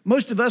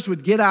 Most of us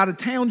would get out of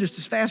town just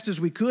as fast as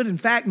we could. In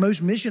fact,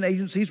 most mission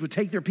agencies would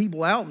take their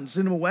people out and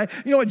send them away.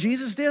 You know what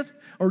Jesus did?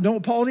 Or know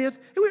what Paul did?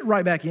 He went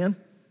right back in.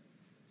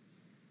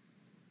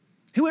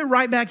 He went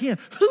right back in.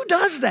 Who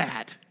does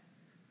that?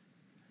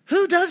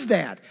 Who does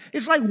that?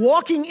 It's like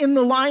walking in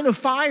the line of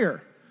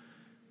fire.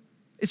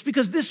 It's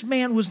because this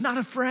man was not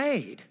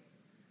afraid.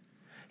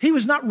 He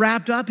was not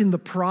wrapped up in the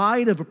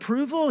pride of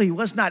approval. He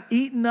was not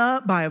eaten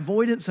up by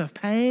avoidance of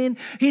pain.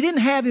 He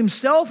didn't have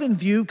himself in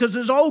view because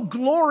his whole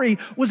glory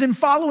was in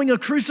following a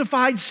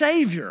crucified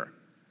Savior.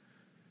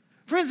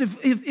 Friends,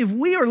 if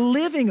we are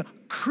living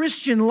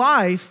Christian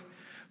life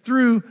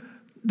through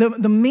the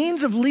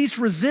means of least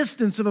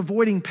resistance of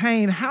avoiding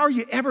pain, how are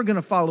you ever going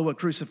to follow a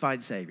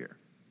crucified Savior?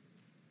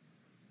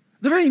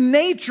 The very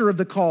nature of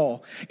the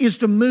call is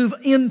to move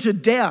into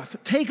death.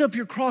 Take up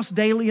your cross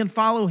daily and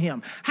follow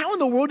him. How in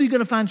the world are you going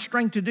to find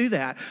strength to do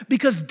that?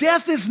 Because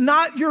death is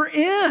not your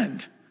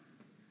end.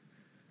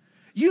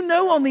 You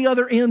know, on the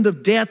other end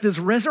of death is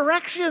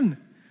resurrection.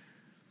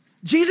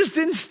 Jesus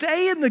didn't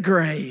stay in the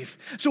grave.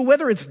 So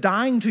whether it's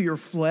dying to your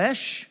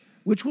flesh,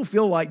 which will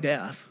feel like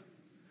death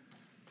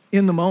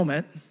in the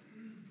moment,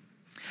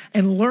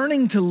 and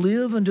learning to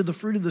live under the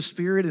fruit of the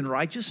Spirit in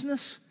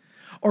righteousness,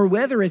 or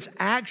whether it's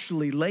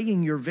actually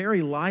laying your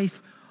very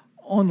life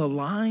on the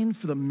line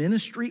for the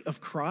ministry of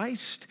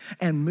Christ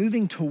and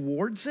moving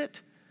towards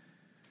it,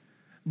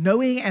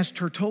 knowing, as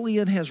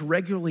Tertullian has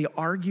regularly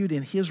argued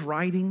in his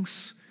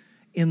writings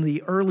in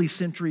the early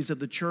centuries of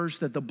the church,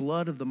 that the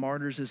blood of the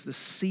martyrs is the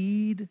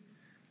seed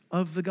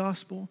of the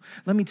gospel.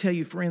 Let me tell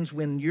you, friends,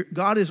 when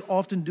God is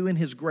often doing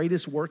his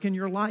greatest work in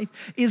your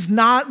life is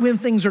not when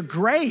things are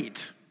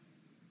great.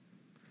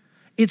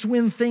 It's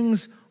when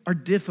things are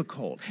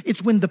difficult.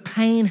 It's when the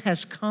pain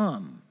has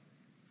come.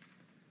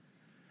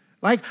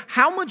 Like,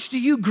 how much do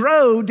you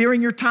grow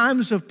during your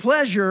times of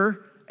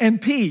pleasure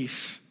and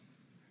peace?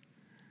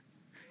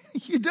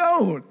 You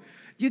don't.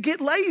 You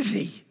get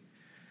lazy.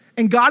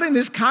 And God in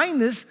his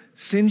kindness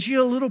sends you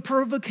a little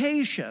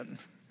provocation.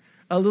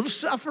 a little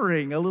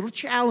suffering, a little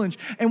challenge.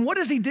 And what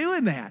does he do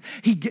in that?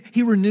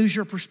 He renews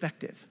your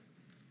perspective.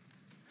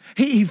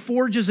 He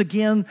forges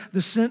again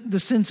the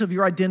sense of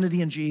your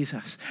identity in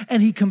Jesus.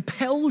 And he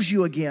compels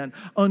you again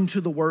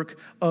unto the work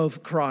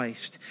of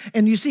Christ.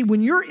 And you see,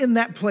 when you're in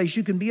that place,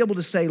 you can be able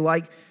to say,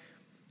 like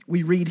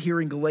we read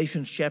here in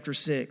Galatians chapter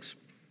 6,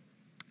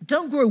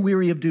 don't grow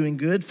weary of doing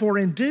good, for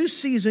in due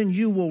season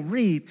you will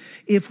reap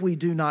if we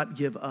do not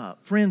give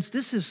up. Friends,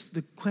 this is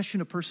the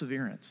question of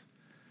perseverance.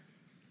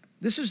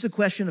 This is the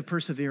question of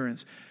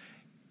perseverance.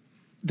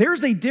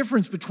 There's a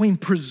difference between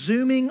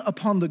presuming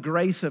upon the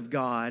grace of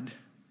God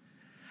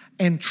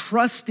and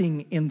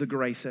trusting in the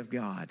grace of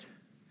God.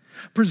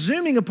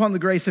 Presuming upon the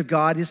grace of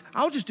God is,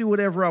 I'll just do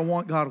whatever I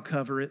want, God will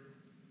cover it.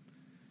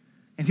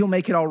 And he'll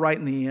make it all right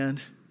in the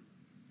end.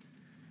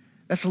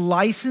 That's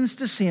license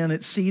to sin,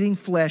 it's seeding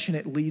flesh, and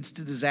it leads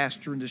to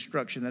disaster and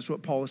destruction. That's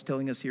what Paul is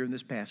telling us here in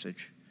this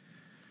passage.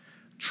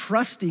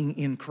 Trusting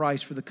in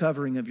Christ for the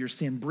covering of your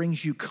sin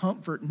brings you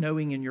comfort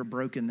knowing in your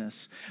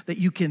brokenness that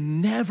you can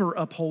never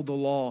uphold the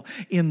law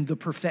in the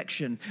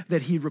perfection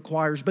that he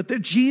requires, but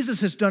that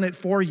Jesus has done it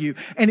for you,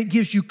 and it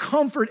gives you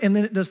comfort, and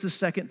then it does the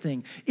second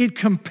thing. It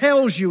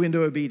compels you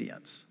into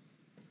obedience.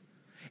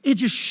 It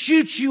just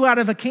shoots you out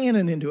of a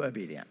cannon into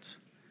obedience.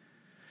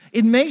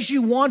 It makes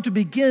you want to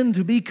begin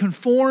to be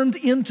conformed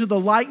into the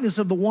likeness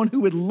of the one who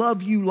would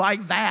love you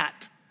like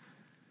that.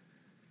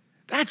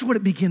 That's what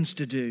it begins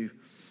to do.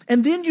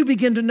 And then you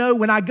begin to know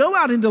when I go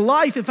out into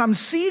life, if I'm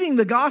seeding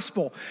the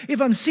gospel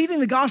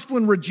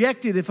and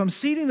reject it, if I'm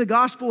seeding the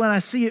gospel and I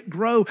see it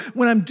grow,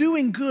 when I'm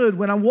doing good,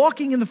 when I'm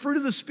walking in the fruit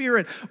of the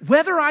Spirit,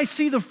 whether I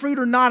see the fruit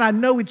or not, I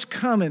know it's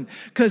coming.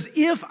 Because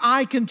if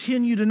I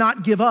continue to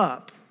not give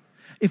up,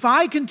 if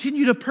I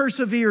continue to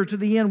persevere to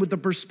the end with the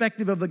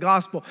perspective of the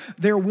gospel,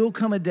 there will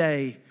come a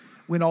day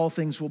when all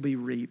things will be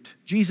reaped.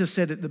 Jesus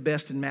said it the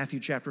best in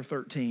Matthew chapter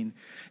 13.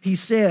 He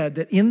said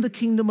that in the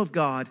kingdom of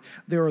God,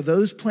 there are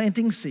those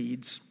planting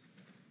seeds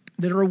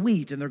that are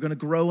wheat, and they're going to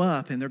grow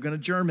up and they're going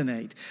to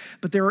germinate.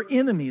 But there are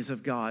enemies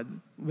of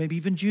God, maybe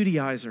even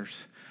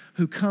Judaizers,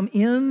 who come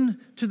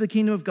into the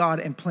kingdom of God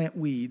and plant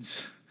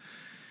weeds.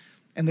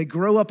 And they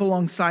grow up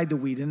alongside the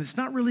wheat. And it's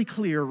not really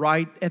clear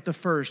right at the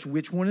first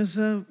which one is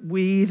a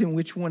weed and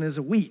which one is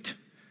a wheat.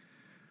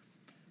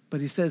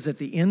 But he says at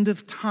the end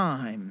of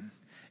time,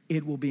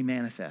 it will be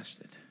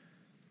manifested.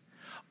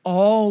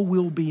 All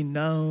will be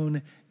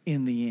known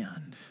in the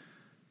end.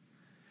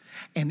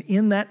 And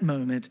in that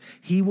moment,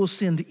 he will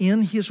send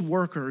in his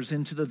workers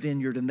into the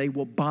vineyard, and they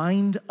will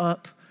bind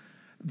up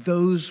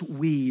those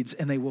weeds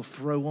and they will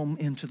throw them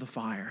into the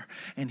fire.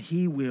 And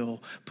he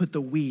will put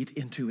the wheat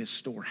into his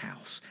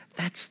storehouse.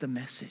 That's the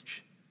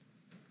message.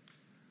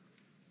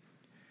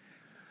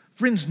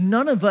 Friends,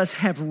 none of us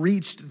have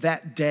reached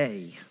that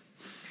day.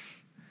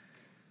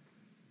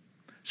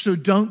 So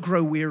don't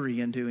grow weary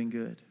in doing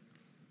good.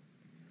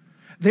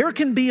 There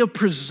can be a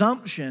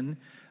presumption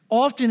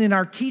often in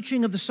our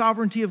teaching of the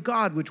sovereignty of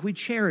God, which we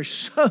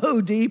cherish so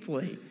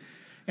deeply.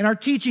 In our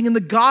teaching in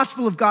the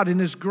gospel of God and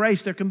his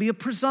grace, there can be a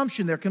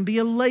presumption, there can be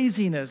a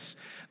laziness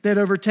that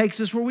overtakes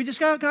us where we just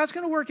go, God's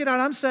going to work it out.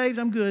 I'm saved,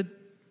 I'm good.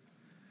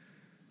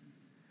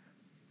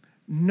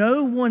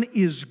 No one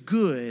is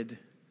good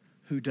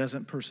who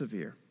doesn't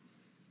persevere.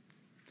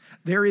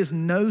 There is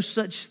no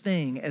such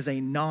thing as a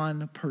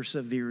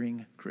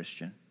non-persevering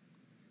Christian.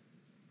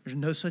 There's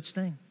no such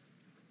thing.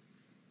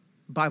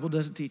 The Bible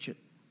doesn't teach it.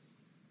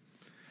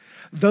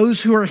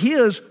 Those who are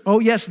his, oh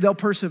yes, they'll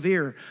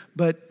persevere,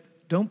 but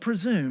don't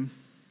presume.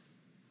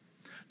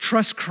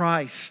 Trust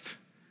Christ.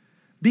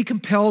 Be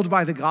compelled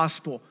by the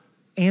gospel.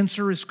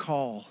 Answer his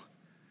call.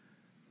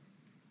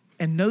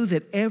 And know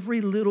that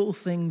every little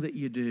thing that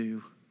you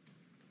do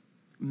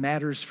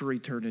matters for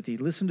eternity.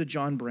 Listen to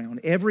John Brown.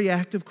 Every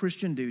act of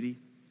Christian duty,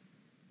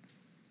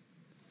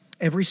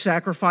 every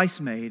sacrifice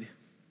made,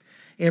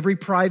 every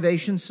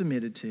privation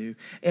submitted to,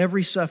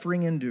 every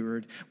suffering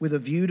endured with a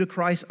view to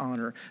Christ's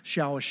honor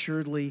shall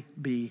assuredly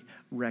be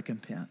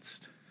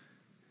recompensed.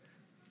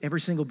 Every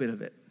single bit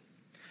of it.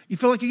 You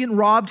feel like you're getting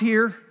robbed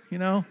here, you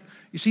know?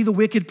 You see the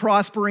wicked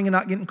prospering and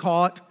not getting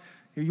caught.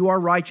 Here you are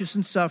righteous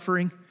and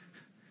suffering.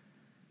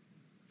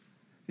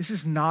 This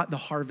is not the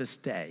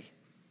harvest day.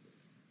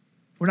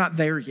 We're not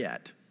there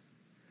yet.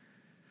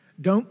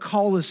 Don't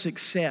call a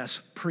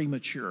success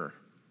premature.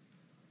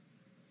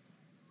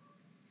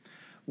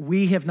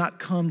 We have not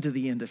come to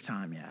the end of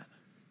time yet.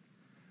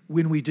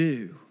 When we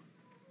do,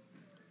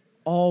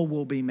 all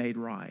will be made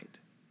right.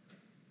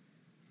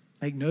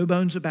 Make no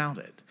bones about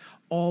it.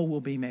 All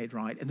will be made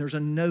right. And there's a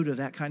note of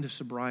that kind of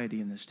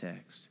sobriety in this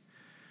text.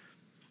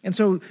 And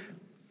so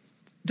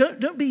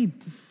don't be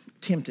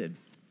tempted.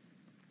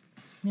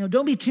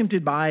 Don't be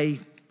tempted by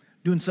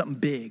doing something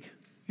big.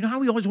 You know how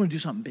we always want to do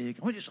something big?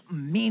 I want to do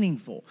something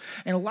meaningful.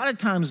 And a lot of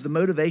times the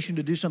motivation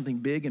to do something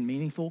big and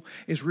meaningful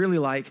is really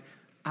like,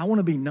 I want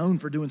to be known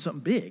for doing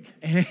something big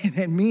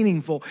and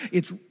meaningful.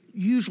 It's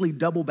usually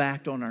double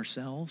backed on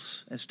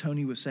ourselves, as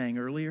Tony was saying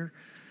earlier.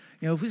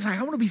 If we say,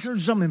 I want to be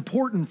something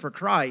important for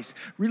Christ,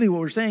 really what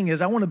we're saying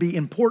is, I want to be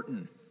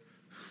important.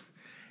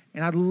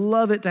 And I'd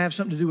love it to have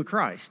something to do with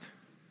Christ.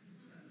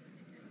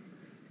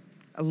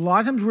 A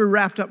lot of times we're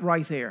wrapped up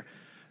right there.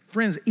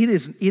 Friends, it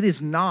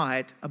is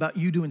not about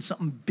you doing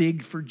something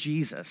big for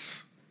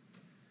Jesus.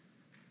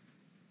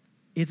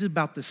 It's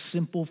about the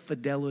simple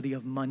fidelity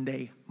of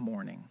Monday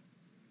morning.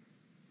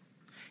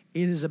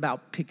 It is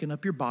about picking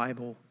up your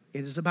Bible.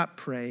 It is about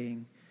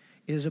praying.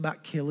 It is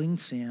about killing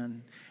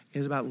sin. It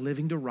is about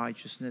living to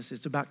righteousness.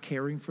 It's about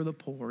caring for the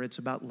poor. It's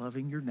about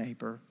loving your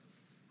neighbor.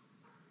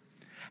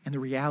 And the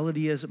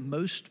reality is that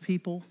most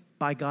people,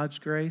 by God's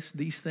grace,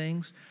 these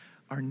things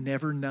are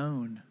never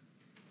known.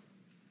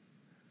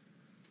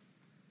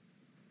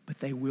 But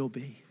they will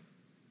be.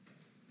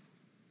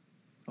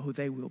 Oh,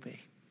 they will be.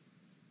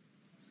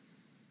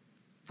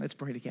 Let's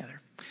pray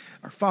together.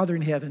 Our Father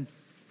in heaven,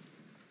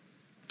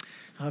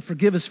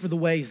 forgive us for the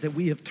ways that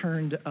we have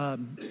turned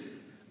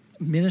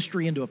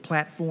ministry into a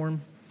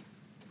platform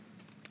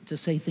to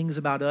say things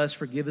about us.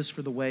 Forgive us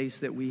for the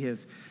ways that we have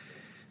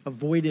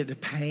avoided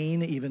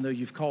pain, even though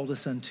you've called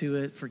us unto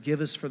it.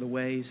 Forgive us for the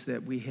ways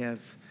that we have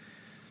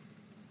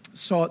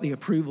sought the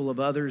approval of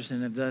others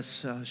and have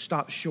thus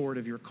stopped short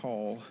of your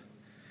call.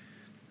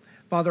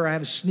 Father, I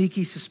have a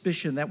sneaky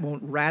suspicion that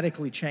won't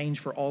radically change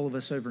for all of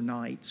us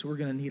overnight, so we're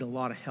going to need a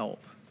lot of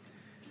help.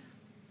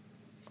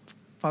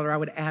 Father, I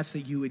would ask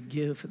that you would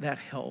give that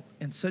help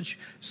in such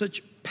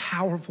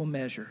powerful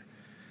measure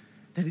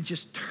that it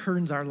just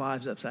turns our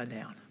lives upside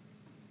down.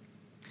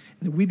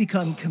 And that we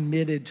become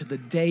committed to the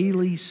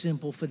daily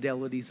simple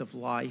fidelities of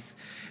life.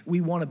 We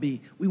want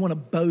to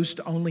boast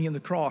only in the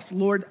cross.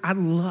 Lord, I'd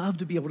love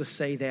to be able to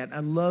say that.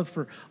 I'd love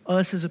for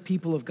us as a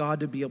people of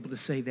God to be able to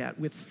say that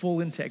with full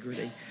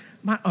integrity.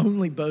 My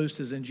only boast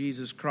is in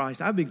Jesus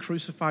Christ. I've been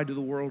crucified to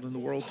the world and the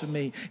world to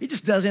me. It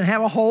just doesn't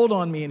have a hold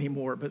on me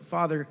anymore. But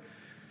Father,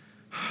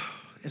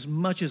 as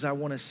much as I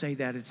want to say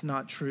that, it's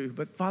not true.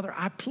 But Father,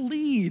 I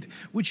plead,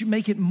 would you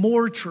make it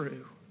more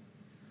true?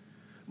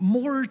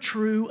 More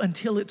true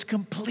until it's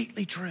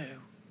completely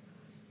true.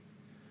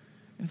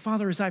 And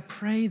Father, as I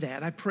pray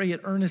that, I pray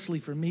it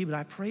earnestly for me, but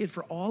I pray it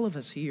for all of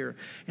us here.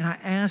 And I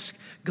ask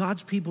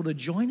God's people to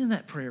join in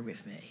that prayer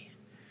with me.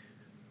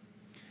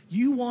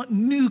 You want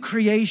new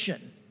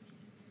creation.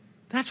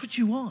 That's what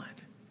you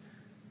want.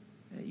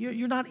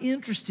 You're not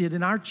interested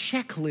in our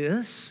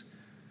checklists.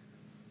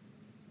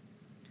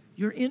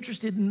 You're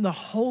interested in the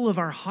whole of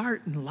our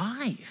heart and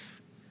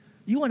life.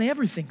 You want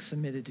everything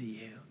submitted to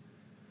you.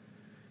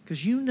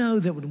 Because you know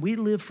that when we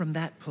live from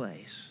that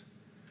place,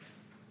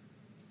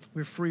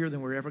 we're freer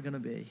than we're ever going to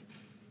be.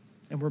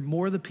 And we're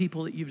more the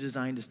people that you've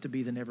designed us to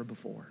be than ever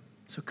before.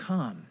 So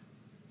come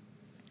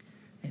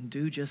and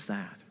do just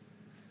that.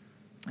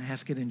 I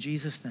ask it in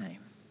Jesus' name.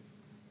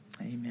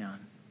 Amen.